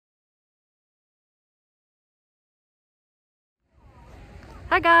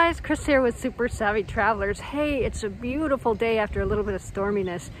Hi guys, Chris here with Super Savvy Travelers. Hey, it's a beautiful day after a little bit of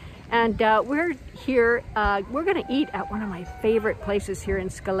storminess, and we're here. We're going to eat at one of my favorite places here in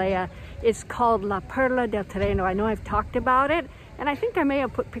Scalea. It's called La Perla del Terreno. I know I've talked about it, and I think I may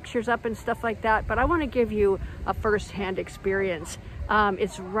have put pictures up and stuff like that, but I want to give you a first-hand experience.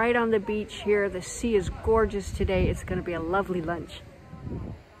 It's right on the beach here. The sea is gorgeous today. It's going to be a lovely lunch.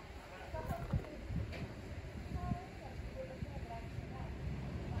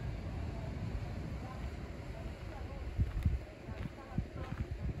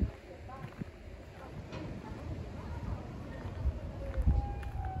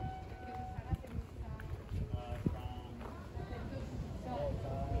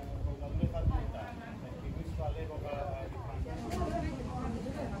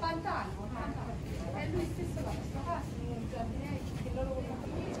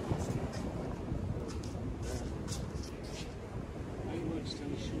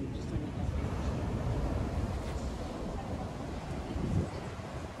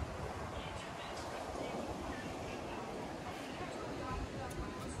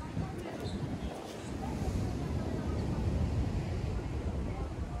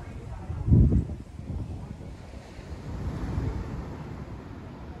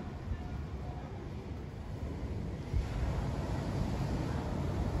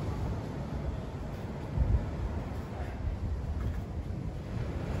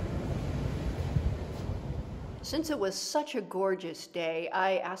 Since it was such a gorgeous day,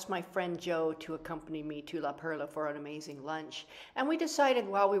 I asked my friend Joe to accompany me to La Perla for an amazing lunch. And we decided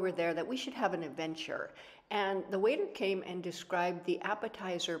while we were there that we should have an adventure. And the waiter came and described the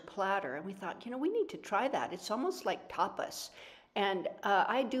appetizer platter. And we thought, we need to try that. It's almost like tapas. And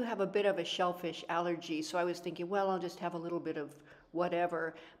I do have a bit of a shellfish allergy, so I was thinking, well, I'll just have a little bit of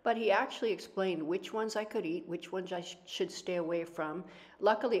whatever. But he actually explained which ones I could eat, which ones I should stay away from.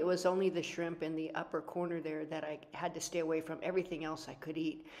 Luckily, it was only the shrimp in the upper corner there that I had to stay away from. Everything else I could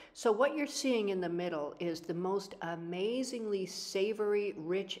eat. So what you're seeing in the middle is the most amazingly savory,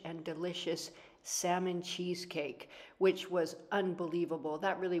 rich, and delicious salmon cheesecake, which was unbelievable.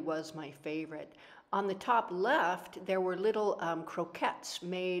 That really was my favorite. On the top left, there were little croquettes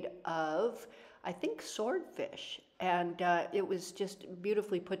made of, I think, swordfish. And it was just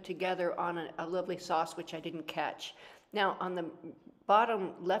beautifully put together on a lovely sauce, which I didn't catch. Now, on the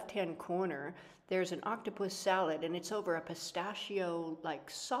bottom left-hand corner, there's an octopus salad, and it's over a pistachio-like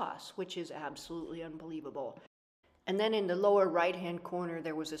sauce, which is absolutely unbelievable. And then in the lower right-hand corner,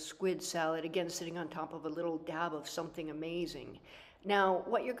 there was a squid salad, again, sitting on top of a little dab of something amazing. Now,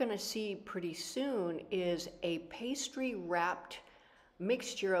 what you're going to see pretty soon is a pastry-wrapped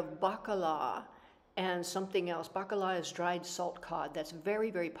mixture of bacala and something else. Bacala is dried salt cod. That's very,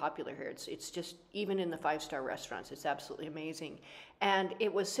 very popular here. It's just, even in the five-star restaurants, it's absolutely amazing. And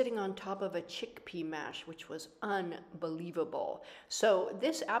it was sitting on top of a chickpea mash, which was unbelievable. So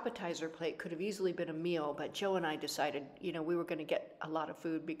this appetizer plate could have easily been a meal, but Joe and I decided, we were going to get a lot of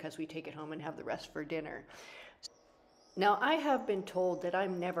food because we take it home and have the rest for dinner. Now, I have been told that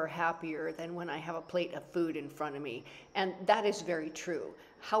I'm never happier than when I have a plate of food in front of me, and that is very true.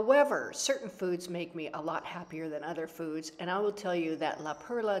 However, certain foods make me a lot happier than other foods, and I will tell you that La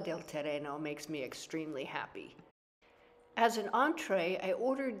Perla del Terreno makes me extremely happy. As an entree, I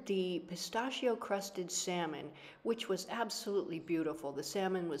ordered the pistachio-crusted salmon, which was absolutely beautiful. The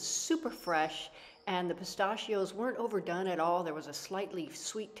salmon was super fresh, and the pistachios weren't overdone at all. There was a slightly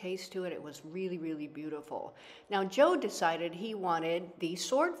sweet taste to it. It was really, really beautiful. Now, Joe decided he wanted the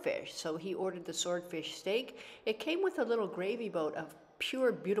swordfish, so he ordered the swordfish steak. It came with a little gravy boat of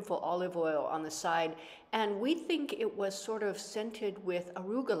pure, beautiful olive oil on the side, and we think it was sort of scented with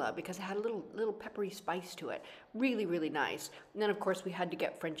arugula because it had a little peppery spice to it. Really, really nice. And then, of course, we had to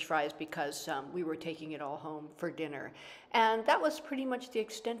get French fries because we were taking it all home for dinner. And that was pretty much the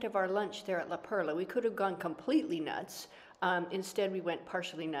extent of our lunch there at La Perla. We could have gone completely nuts. Instead, we went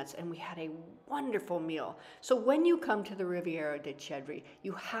partially nuts, and we had a wonderful meal. So when you come to the Riviera de Cedri,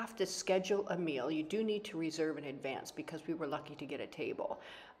 you have to schedule a meal. You do need to reserve in advance because we were lucky to get a table.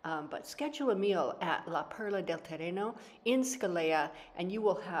 But schedule a meal at La Perla del Terreno in Scalea, and you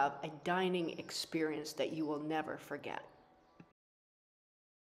will have a dining experience that you will never forget.